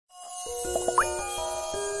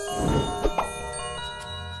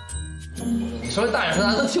你稍微大点声，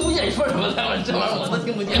咱都听不见你说什么了。这玩意儿我都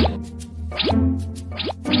听不见。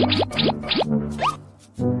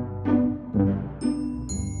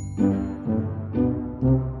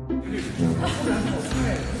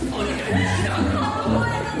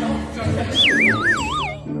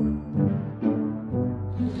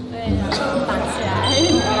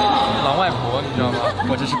狼外婆，你知道吗？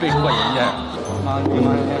我这是被迫演演。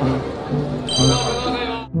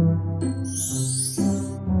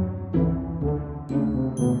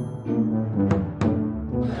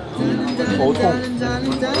头痛，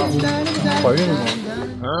怀孕了吗？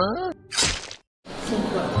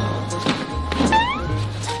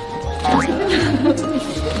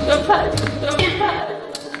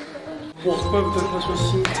哇，怪不得他说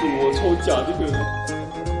辛苦，我抽奖这个。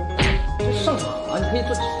这上场了，你可以做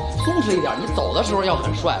松弛一点，你走的时候要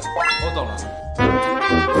很帅。我走了。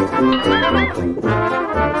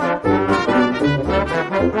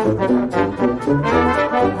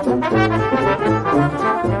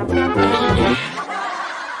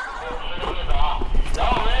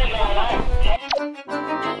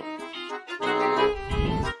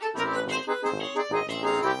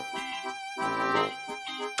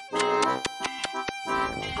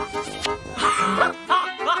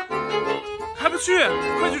还不去，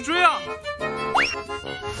快去追啊！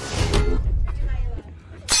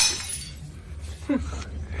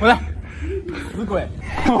回来，死鬼！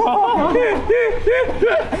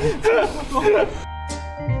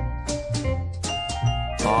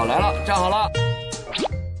好，来了，站好了。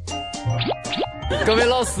各位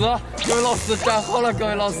老师，站好了，各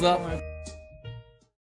位老师。